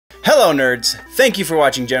Hello nerds, thank you for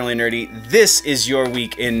watching Generally Nerdy. This is your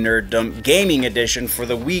week in Nerdom Gaming Edition for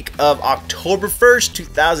the week of October 1st,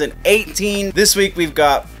 2018. This week we've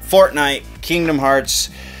got Fortnite, Kingdom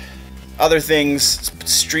Hearts, other things,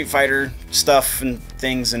 Street Fighter stuff and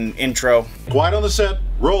things, and intro. Quiet on the set,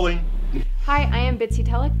 rolling. Hi, I am Bitsy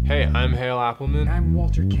Telek. Hey, I'm Hale Appleman. I'm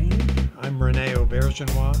Walter Kane. I'm Rene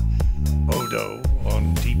Aubergenois. Odo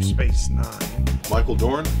on Deep Space Nine. Michael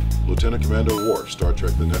Dorn, Lieutenant Commander Worf, Star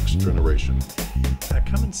Trek The Next Generation.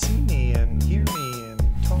 Come and see me and hear me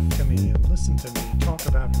and talk to me and listen to me talk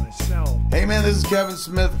about myself. Hey man, this is Kevin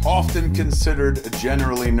Smith, often considered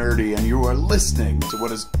generally nerdy, and you are listening to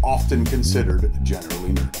what is often considered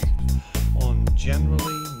generally nerdy. On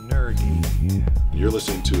Generally Nerdy. You're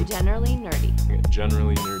listening to Generally Nerdy.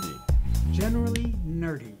 Generally Nerdy. Generally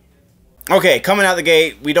nerdy. Okay, coming out the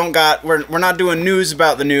gate, we're not doing news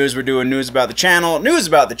about the news, we're doing news about the channel. News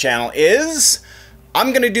about the channel is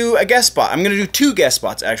I'm going to do a guest spot. I'm going to do 2 guest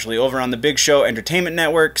spots, actually, over on the Big Show Entertainment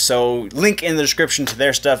Network. So, link in the description to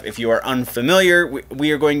their stuff if you are unfamiliar.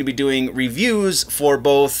 We are going to be doing reviews for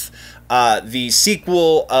both the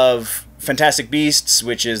sequel of Fantastic Beasts,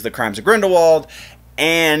 which is The Crimes of Grindelwald,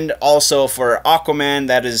 and also for Aquaman,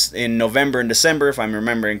 that is in November and December, if I'm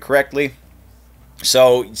remembering correctly.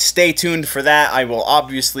 So stay tuned for that. I will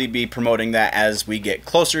obviously be promoting that as we get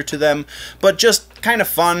closer to them, but just kind of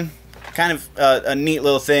fun, kind of a neat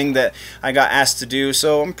little thing that I got asked to do,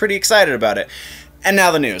 so I'm pretty excited about it. And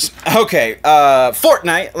now the news. Okay,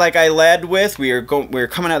 Fortnite, like I led with, we're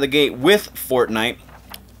coming out of the gate with Fortnite.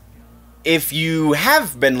 If you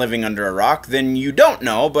have been living under a rock, then you don't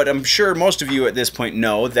know, but I'm sure most of you at this point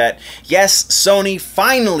know that, yes, Sony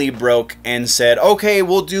finally broke and said, okay,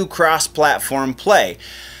 we'll do cross-platform play.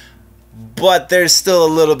 But there's still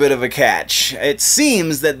a little bit of a catch. It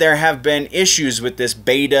seems that there have been issues with this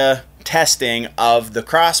beta testing of the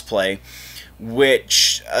crossplay,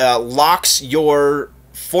 which locks your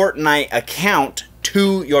Fortnite account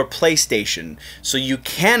to your PlayStation, so you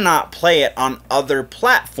cannot play it on other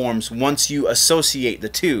platforms once you associate the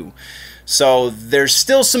two. So there's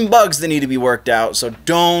still some bugs that need to be worked out, so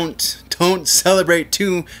don't celebrate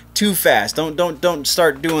too fast. Don't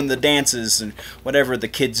start doing the dances and whatever the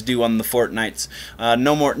kids do on the Fortnites.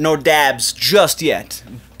 No dabs just yet.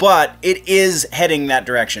 But it is heading that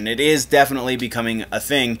direction. It is definitely becoming a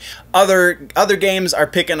thing. Other games are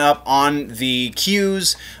picking up on the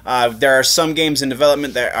cues. There are some games in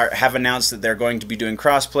development that have announced that they're going to be doing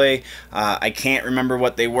crossplay. I can't remember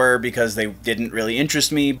what they were because they didn't really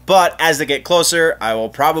interest me. But as they get closer, I will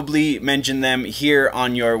probably mention them here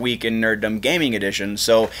on your Week in Nerdom Gaming Edition.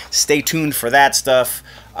 So stay tuned for that stuff.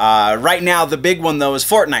 Right now, the big one, though, is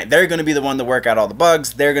Fortnite. They're going to be the one to work out all the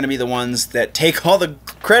bugs. They're going to be the ones that take all the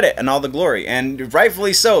credit and all the glory. And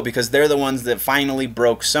rightfully so, because they're the ones that finally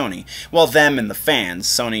broke Sony. Well, them and the fans.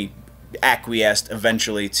 Sony acquiesced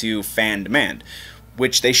eventually to fan demand,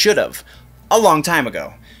 which they should have a long time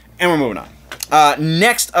ago. And we're moving on.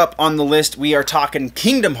 Next up on the list, we are talking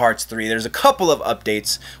Kingdom Hearts 3. There's a couple of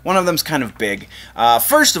updates. One of them's kind of big.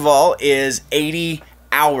 First of all is 80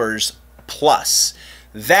 hours plus.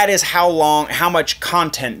 That is how much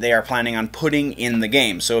content they are planning on putting in the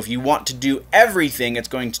game. So if you want to do everything, it's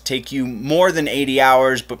going to take you more than 80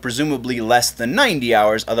 hours, but presumably less than 90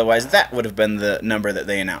 hours. Otherwise, that would have been the number that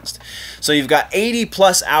they announced. So you've got 80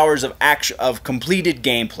 plus hours of completed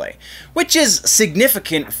gameplay, which is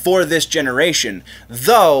significant for this generation,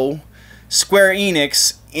 though Square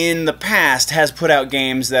Enix in the past has put out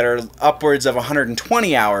games that are upwards of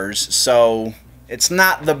 120 hours, so it's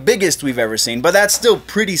not the biggest we've ever seen, but that's still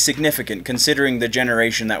pretty significant considering the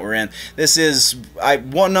generation that we're in. This is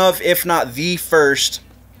one of, if not the first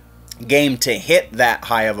game to hit that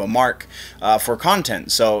high of a mark for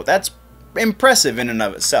content. So that's impressive in and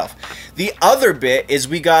of itself. The other bit is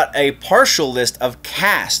we got a partial list of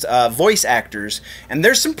cast, voice actors, and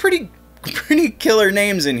there's some pretty killer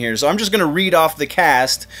names in here. So I'm just going to read off the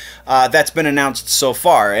cast that's been announced so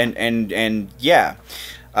far, and yeah.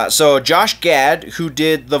 So Josh Gad, who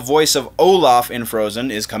did the voice of Olaf in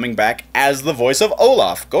Frozen, is coming back as the voice of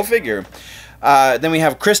Olaf. Go figure. Then we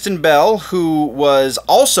have Kristen Bell, who was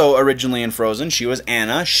also originally in Frozen. She was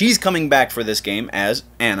Anna. She's coming back for this game as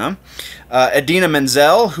Anna. Idina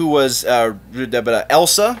Menzel, who was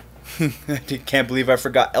Elsa. I can't believe I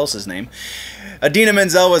forgot Elsa's name. Idina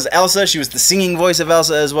Menzel was Elsa. She was the singing voice of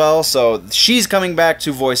Elsa as well. So she's coming back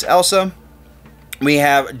to voice Elsa. We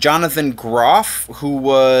have Jonathan Groff, who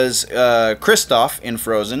was Kristoff in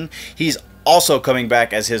Frozen. He's also coming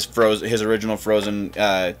back as his original Frozen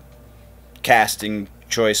casting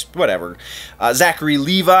choice, whatever. Zachary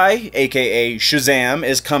Levi, aka Shazam,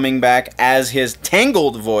 is coming back as his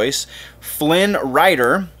Tangled voice. Flynn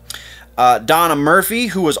Rider. Donna Murphy,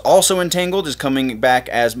 who was also in Tangled, is coming back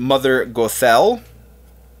as Mother Gothel.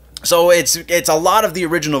 So it's a lot of the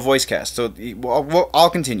original voice cast. So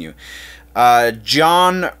I'll continue.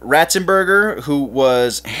 John Ratzenberger, who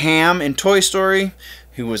was Ham in Toy Story,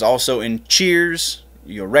 who was also in Cheers.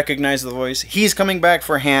 You'll recognize the voice. He's coming back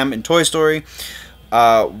for Ham in Toy Story.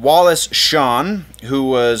 Wallace Shawn, who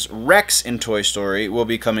was Rex in Toy Story, will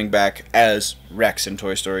be coming back as Rex in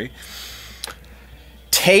Toy Story.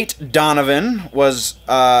 Tate Donovan was,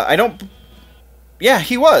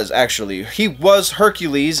 he was, actually. He was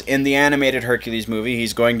Hercules in the animated Hercules movie.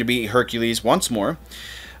 He's going to be Hercules once more.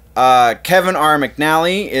 Kevin R.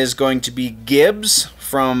 McNally is going to be Gibbs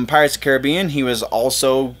from Pirates of the Caribbean. He was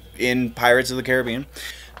also in Pirates of the Caribbean.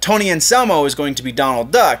 Tony Anselmo is going to be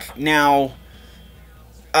Donald Duck. Now,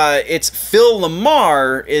 it's Phil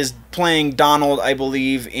Lamar is playing Donald, I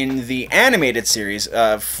believe, in the animated series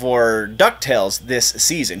for DuckTales this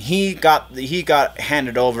season. He got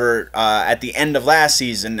handed over at the end of last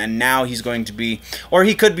season, and now he's going to be, or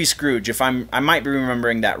he could be Scrooge. I might be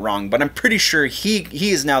remembering that wrong, but I'm pretty sure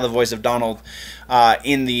he is now the voice of Donald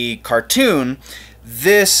in the cartoon.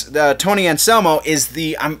 This Tony Anselmo is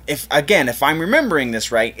the if I'm remembering this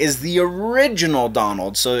right, is the original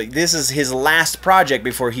Donald. So this is his last project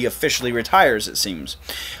before he officially retires, it seems.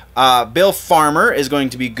 Bill Farmer is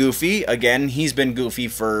going to be Goofy. Again, he's been Goofy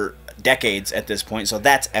for decades at this point, so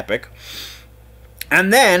that's epic.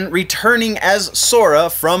 And then, returning as Sora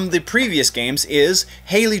from the previous games is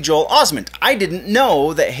Haley Joel Osment. I didn't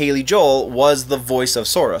know that Haley Joel was the voice of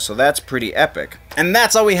Sora, so that's pretty epic. And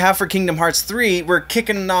that's all we have for Kingdom Hearts 3. We're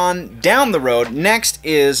kicking on down the road. Next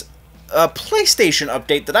is a PlayStation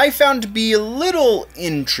update that I found to be a little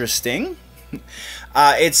interesting.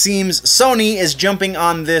 It seems Sony is jumping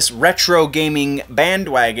on this retro gaming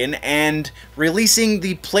bandwagon and releasing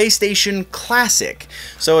the PlayStation Classic.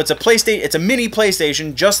 So it's a mini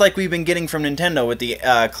PlayStation, just like we've been getting from Nintendo with the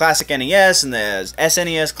Classic NES and the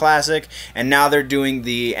SNES Classic, and now they're doing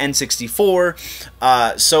the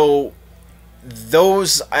N64. So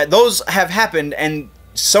those have happened, and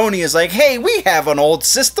Sony is like, hey, we have an old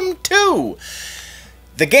system too.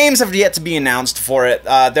 The games have yet to be announced for it.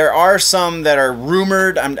 There are some that are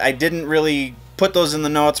rumored. I didn't really put those in the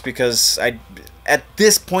notes because at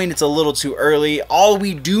this point it's a little too early. All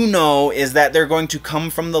we do know is that they're going to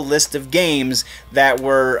come from the list of games that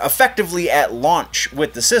were effectively at launch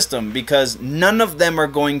with the system, because none of them are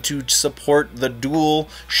going to support the Dual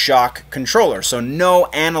Shock controller. So no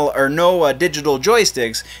digital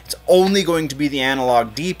joysticks. It's only going to be the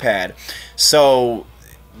analog D-pad. So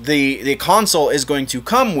the console is going to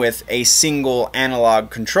come with a single analog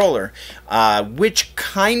controller, which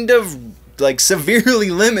kind of like severely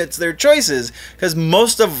limits their choices, because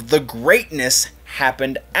most of the greatness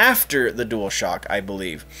happened after the DualShock, I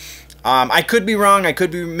believe. I could be wrong, I could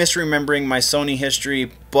be misremembering my Sony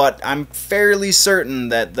history, but I'm fairly certain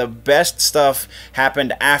that the best stuff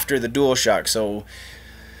happened after the DualShock. So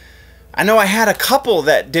I know I had a couple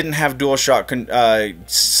that didn't have DualShock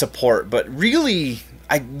support, but really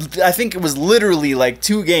I think it was literally like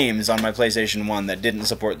 2 games on my PlayStation 1 that didn't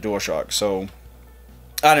support DualShock. So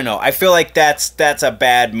I don't know. I feel like that's a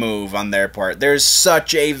bad move on their part. There's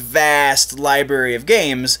such a vast library of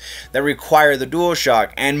games that require the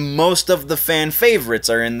DualShock, and most of the fan favorites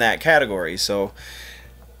are in that category. So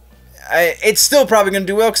it's still probably going to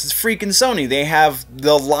do well because it's freaking Sony. They have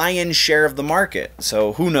the lion's share of the market.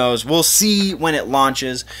 So who knows? We'll see when it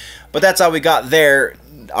launches. But that's all we got there.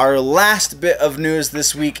 Our last bit of news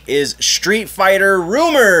this week is Street Fighter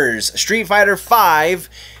rumors. Street Fighter V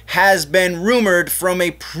has been rumored from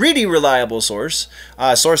a pretty reliable source,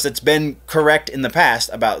 a source that's been correct in the past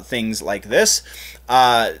about things like this.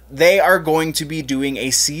 They are going to be doing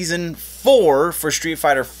a Season 4 for Street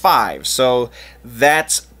Fighter V, so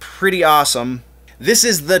that's pretty awesome. This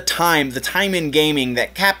is the time in gaming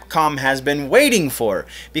that Capcom has been waiting for,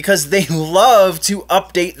 because they love to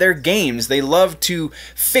update their games. They love to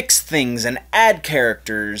fix things and add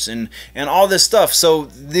characters and all this stuff. So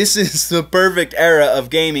this is the perfect era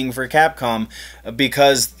of gaming for Capcom,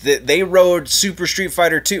 because they rode Super Street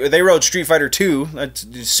Fighter 2. They rode Street Fighter 2.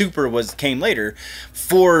 Super came later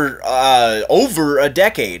for over a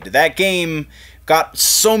decade. That game got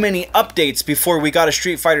so many updates before we got a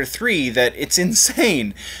Street Fighter 3 that it's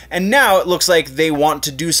insane. And now it looks like they want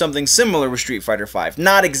to do something similar with Street Fighter 5.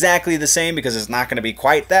 Not exactly the same, because it's not going to be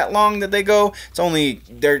quite that long that they go. It's only,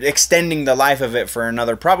 they're extending the life of it for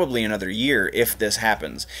probably another year if this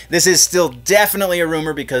happens. This is still definitely a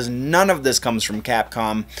rumor because none of this comes from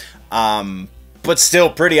Capcom. But still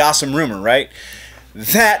pretty awesome rumor, right?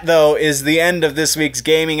 That, though, is the end of this week's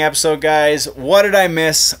gaming episode, guys. What did I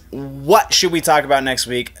miss? What should we talk about next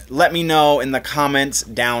week? Let me know in the comments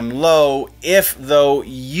down low. If, though,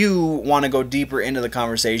 you want to go deeper into the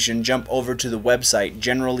conversation, jump over to the website,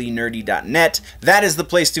 generallynerdy.net. That is the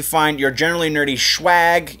place to find your Generally Nerdy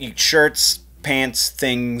swag, shirts, pants,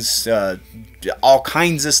 things, all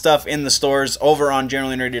kinds of stuff in the stores over on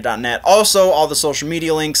generallynerdy.net. Also, all the social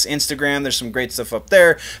media links, Instagram, there's some great stuff up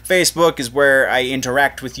there. Facebook is where I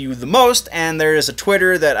interact with you the most, and there is a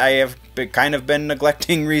Twitter that I have kind of been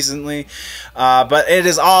neglecting recently. But it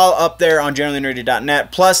is all up there on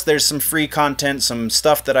generallynerdy.net. Plus, there's some free content, some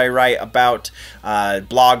stuff that I write about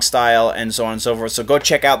blog style, and so on and so forth. So go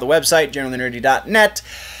check out the website, generallynerdy.net.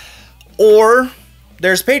 Or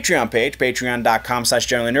there's a Patreon page,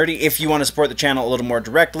 patreon.com/generallynerdy. If you want to support the channel a little more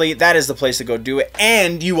directly, that is the place to go do it.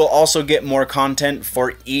 And you will also get more content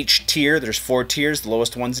for each tier. There's 4 tiers. The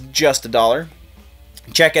lowest one's just $1.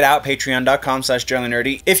 Check it out,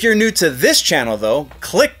 patreon.com/generallynerdy. If you're new to this channel, though,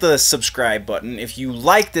 click the subscribe button. If you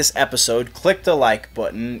like this episode, click the like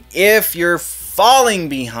button. If you're falling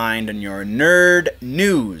behind on your nerd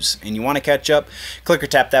news and you want to catch up, click or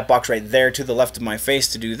tap that box right there to the left of my face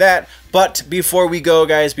to do that. But before we go,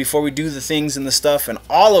 guys, before we do the things and the stuff and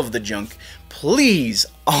all of the junk, please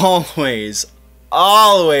always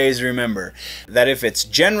remember that if it's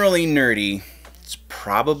generally nerdy, it's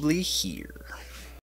probably here.